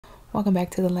Welcome back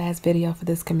to the last video for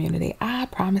this community. I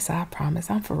promise,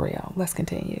 I'm for real. Let's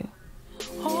continue.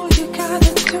 All you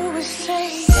gotta do is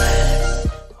say yes.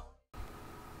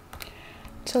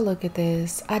 So look at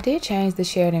this. I did change the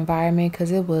shared environment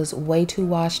because it was way too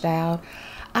washed out.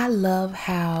 I love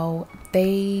how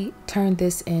they turned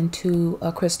this into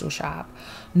a crystal shop.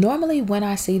 Normally when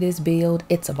I see this build,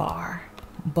 it's a bar,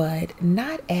 but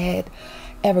not at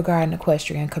Evergarden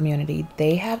Equestrian community.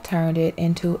 They have turned it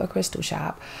into a crystal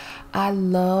shop. I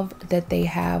love that they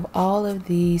have all of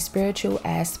the spiritual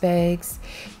aspects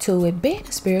to it. Being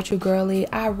a spiritual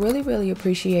girly, I really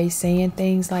appreciate seeing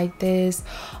things like this.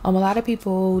 A lot of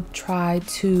people try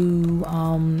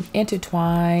to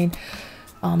intertwine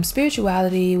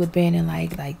spirituality with being in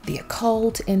like the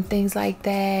occult and things like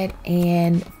that,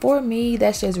 and for me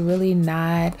that's just really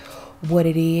not what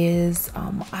it is.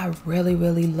 I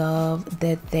really love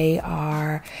that they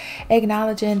are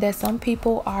acknowledging that some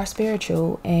people are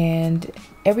spiritual and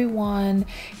everyone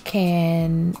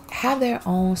can have their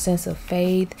own sense of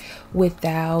faith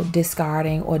without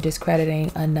discarding or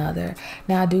discrediting another.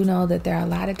 Now I do know that there are a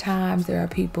lot of times there are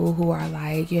people who are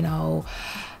like, you know,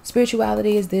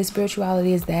 spirituality is this,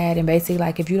 spirituality is that, and basically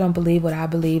like if you don't believe what I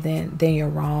believe, then you're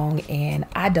wrong. And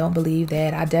I don't believe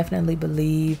that. I definitely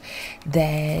believe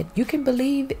that you can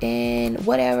believe in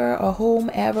whatever or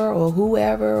whomever or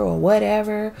whoever or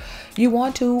whatever you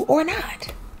want to or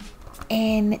not,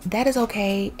 and that is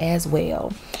okay as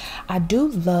well. I do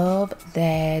love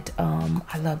that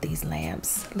I love these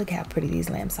lamps. Look how pretty these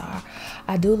lamps are.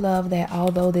 I do love that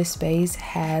although this space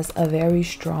has a very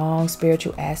strong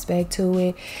spiritual aspect to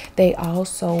it, they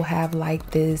also have like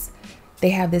this,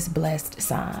 they have this blessed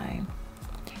sign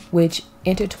which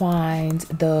intertwines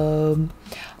the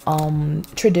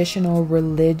traditional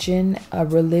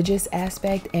religious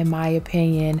aspect, in my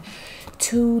opinion,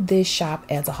 to this shop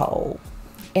as a whole.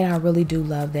 And I really do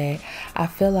love that. I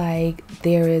feel like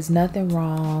there is nothing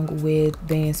wrong with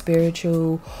being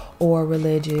spiritual or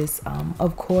religious.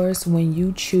 Of course, when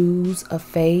you choose a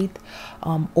faith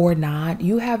or not,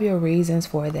 you have your reasons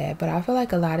for that. But I feel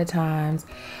like a lot of times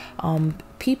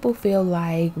people feel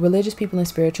like religious people and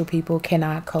spiritual people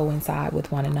cannot coincide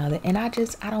with one another. And I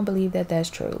don't believe that that's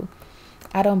true.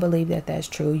 I don't believe that that's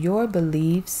true. Your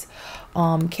beliefs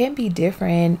can be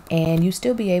different and you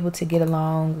still be able to get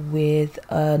along with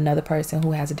another person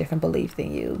who has a different belief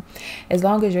than you. As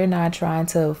long as you're not trying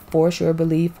to force your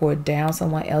belief or down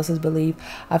someone else's belief,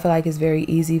 I feel like it's very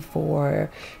easy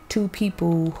for two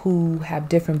people who have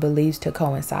different beliefs to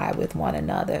coincide with one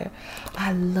another.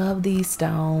 I love these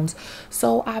stones.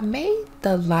 So I made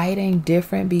the lighting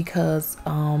different because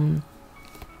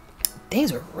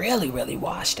things were really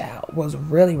washed out,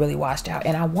 really washed out,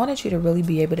 and I wanted you to really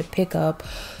be able to pick up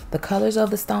the colors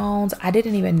of the stones. I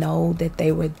didn't even know that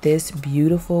they were this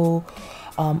beautiful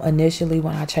initially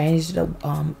when I changed the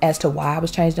as to why I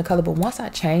was changing the color, but once I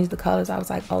changed the colors I was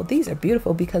like, oh, these are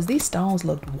beautiful, because these stones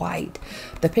looked white.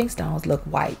 The pink stones look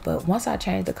white, but once I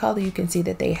changed the color you can see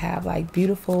that they have like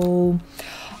beautiful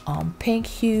pink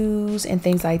hues and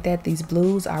things like that. These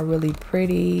blues are really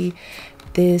pretty.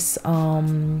 This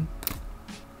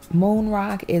moon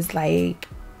rock is like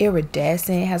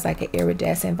iridescent, has like an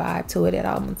iridescent vibe to it. It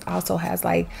also has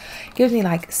like, gives me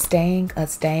like a stained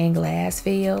glass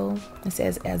feel. It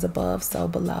says as above so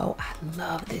below. I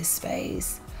love this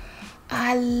space.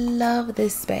 I love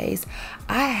this space.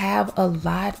 I have a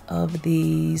lot of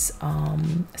these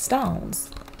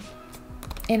stones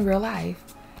in real life,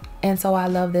 and so I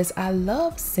love this. I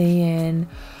love seeing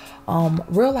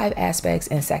real life aspects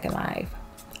in Second Life.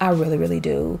 I really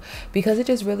do, because it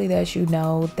just really lets you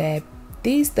know that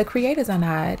the creators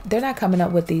are they're not coming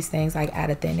up with these things like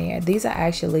out of thin air. These are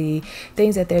actually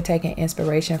things that they're taking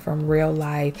inspiration from real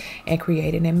life and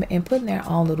creating and putting their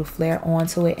own little flair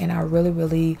onto it. And I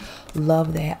really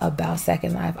love that about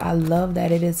Second Life. I love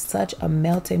that it is such a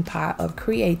melting pot of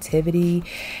creativity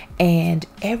and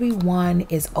everyone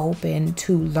is open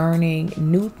to learning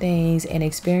new things and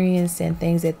experiencing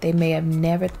things that they may have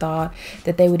never thought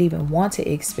that they would even want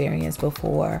to experience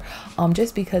before,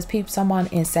 just because someone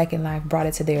in Second Life brought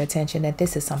it to their attention that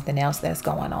this is something else that's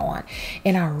going on.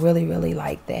 And I really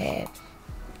like that.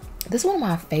 This is one of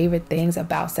my favorite things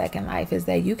about Second Life, is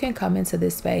that you can come into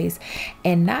this space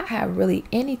and not have really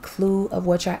any clue of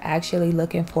what you're actually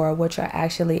looking for, what you're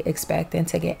actually expecting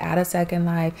to get out of Second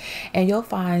Life, and you'll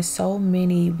find so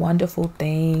many wonderful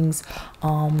things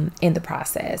in the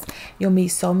process. You'll meet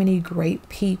so many great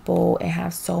people and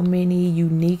have so many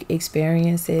unique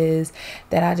experiences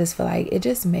that I just feel like it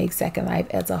just makes Second Life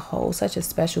as a whole such a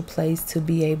special place to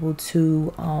be able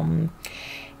to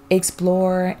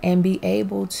explore and be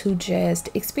able to just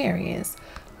experience.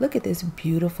 Look at this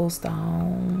beautiful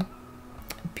stone.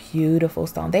 Beautiful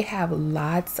stone. They have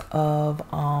lots of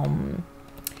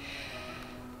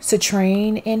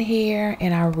citrine in here,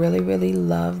 and I really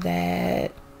love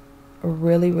that.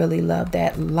 Really love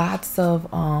that. Lots of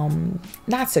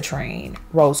not citrine,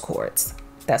 rose quartz.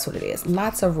 That's what it is.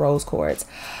 Lots of rose quartz.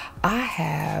 I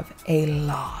have a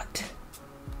lot.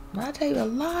 When I tell you a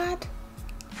lot,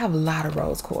 I have a lot of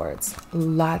rose quartz.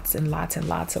 Lots and lots and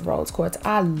lots of rose quartz.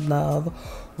 I love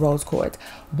rose quartz.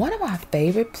 One of my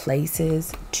favorite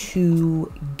places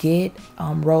to get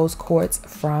rose quartz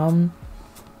from,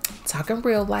 talking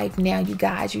real life now, you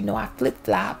guys, you know I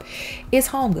flip-flop, is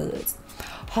Home Goods.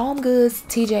 Home Goods,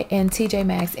 TJ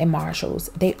Maxx, and Marshalls.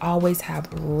 They always have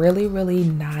really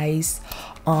nice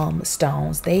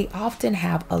stones. They often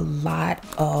have a lot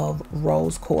of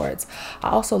rose quartz. I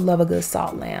also love a good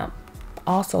salt lamp.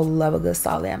 I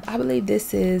believe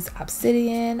this is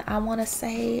obsidian. I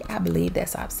believe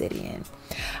that's obsidian.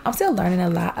 I'm still learning a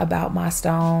lot about my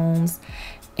stones,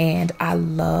 and I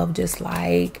love just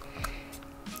like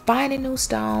finding new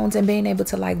stones and being able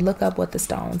to like look up what the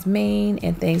stones mean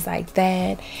and things like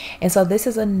that. And so this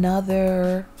is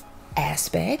another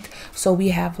aspect. So we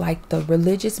have like the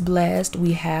religious blessed,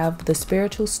 we have the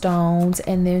spiritual stones,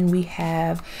 and then we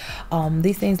have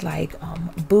these things like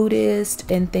Buddhist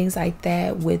and things like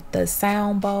that with the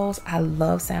sound bowls. I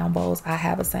love sound bowls. I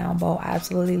have a sound bowl. I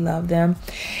absolutely love them.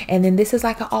 And then this is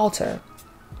like an altar.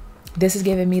 This is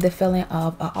giving me the feeling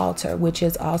of an altar, which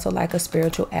is also like a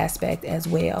spiritual aspect as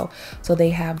well. So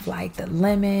they have like the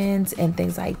lemons and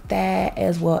things like that,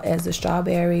 as well as the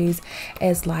strawberries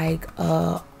as like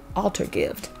a altar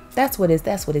gift. That's what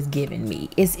it's giving me.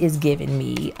 It's giving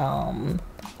me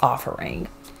offering.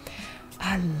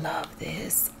 I love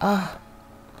this.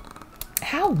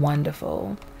 How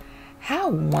wonderful. How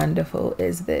wonderful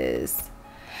is this?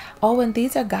 Oh, and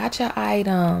these are gotcha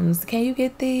items. Can you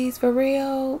get these for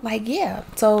real? Like, yeah.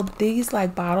 So these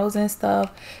like bottles and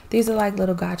stuff, these are like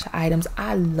little gotcha items.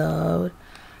 I love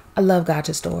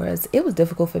gotcha stores. It was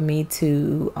difficult for me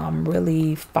to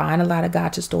really find a lot of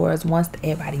gotcha stores once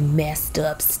everybody messed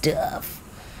up stuff.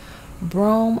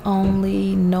 Broom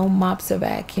only, no mops or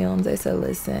vacuums. They said,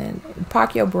 listen,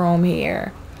 park your broom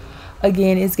here.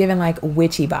 Again, it's giving like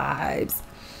witchy vibes.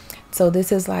 So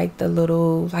this is like a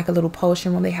little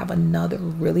potion room. They have another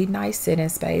really nice sitting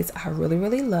space. I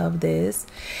really love this.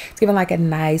 It's giving like a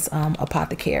nice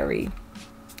apothecary.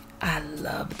 I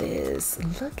love this.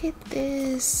 Look at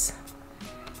this.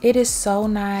 It is so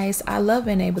nice. I love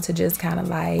being able to just kind of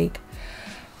like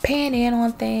pan in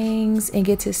on things and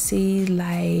get to see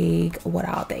like what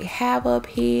all they have up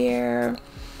here.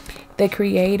 The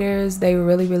creators, they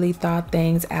really thought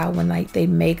things out when like they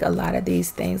make a lot of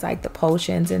these things like the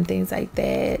potions and things like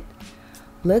that.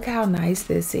 Look how nice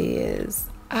this is.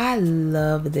 I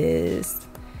love this.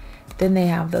 Then they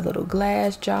have the little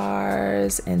glass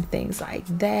jars and things like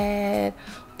that.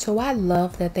 So I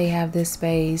love that they have this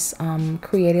space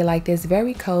created like this,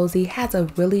 very cozy, has a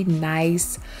really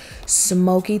nice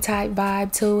smoky type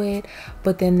vibe to it.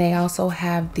 But then they also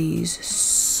have these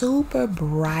super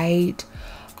bright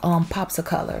pops of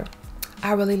color.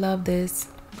 I really love this.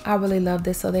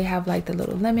 So they have like the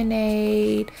little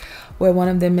lemonade where one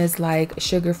of them is like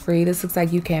sugar free. This looks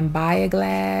like you can buy a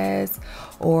glass,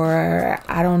 or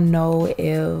I don't know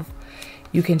if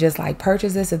you can just like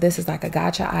purchase this, if this is like a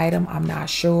gotcha item. I'm not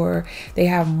sure. They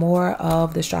have more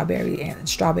of the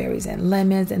strawberries and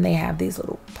lemons, and they have these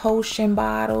little potion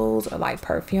bottles or like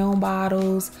perfume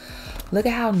bottles. Look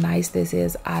at how nice this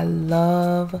is. I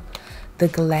love the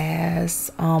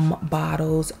glass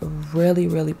bottles.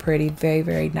 Really pretty.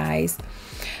 Very nice.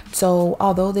 So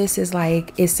although this is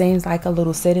like, it seems like a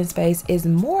little sitting space, is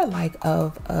more like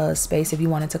of a space if you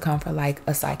wanted to come for like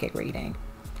a psychic reading.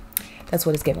 That's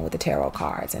what it's given with the tarot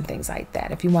cards and things like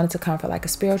that. If you wanted to come for like a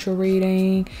spiritual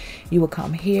reading, you would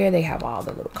come here. They have all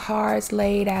the little cards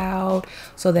laid out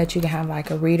so that you can have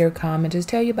like a reader come and just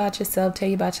tell you about yourself, tell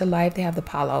you about your life. They have the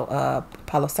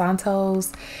Palo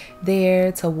Santos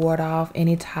there to ward off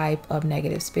any type of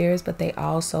negative spirits, but they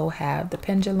also have the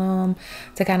pendulum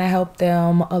to kind of help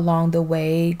them along the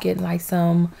way, getting like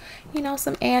some, you know,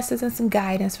 some answers and some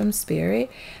guidance from spirit.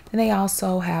 And they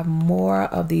also have more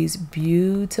of these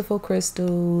beautiful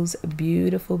crystals,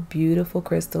 beautiful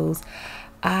crystals.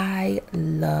 I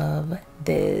love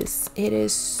this. It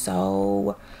is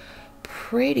so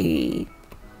pretty.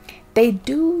 They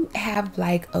do have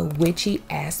like a witchy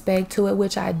aspect to it,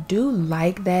 which I do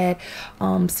like that,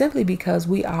 simply because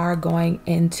we are going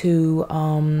into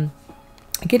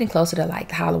getting closer to like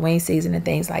the Halloween season and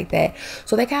things like that.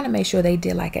 So they kind of made sure they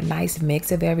did like a nice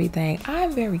mix of everything.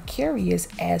 I'm very curious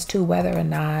as to whether or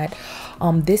not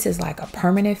this is like a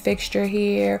permanent fixture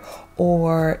here,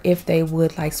 or if they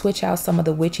would like switch out some of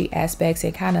the witchy aspects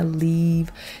and kind of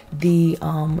leave the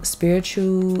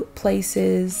spiritual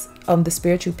places, the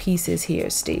spiritual pieces here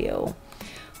still.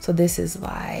 So this is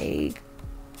like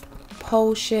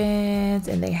potions,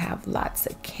 and they have lots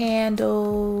of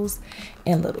candles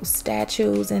and little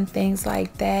statues and things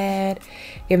like that.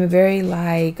 Giving very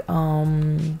like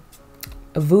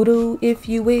voodoo, if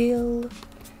you will.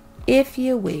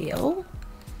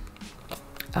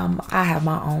 I have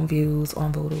my own views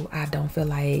on voodoo. I feel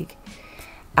like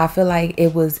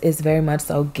it's very much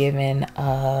so given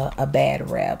a bad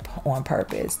rep on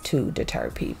purpose to deter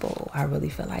people. I really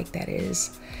feel like that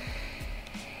is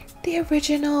the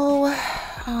original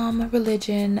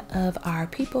religion of our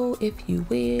people, if you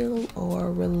will,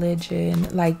 or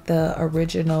religion, like the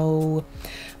original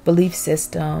belief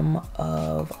system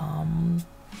of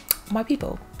my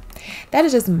people. That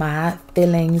is just my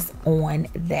feelings on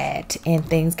that, and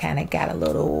things kind of got a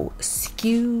little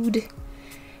skewed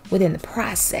within the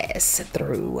process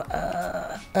through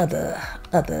other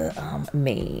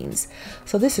means.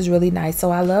 So this is really nice.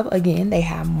 So I love, again, they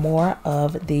have more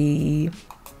of the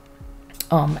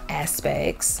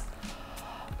aspects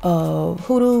of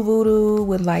hoodoo, voodoo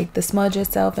with like the smudge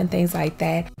itself and things like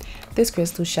that. This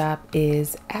crystal shop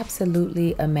is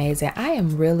absolutely amazing. I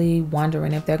am really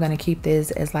wondering if they're going to keep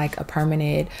this as like a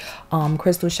permanent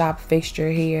crystal shop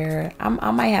fixture here.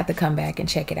 I might have to come back and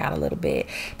check it out a little bit.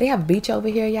 They have a beach over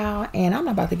here, y'all, and I'm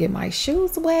about to get my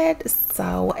shoes wet.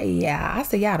 So yeah, I'll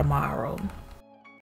see y'all tomorrow.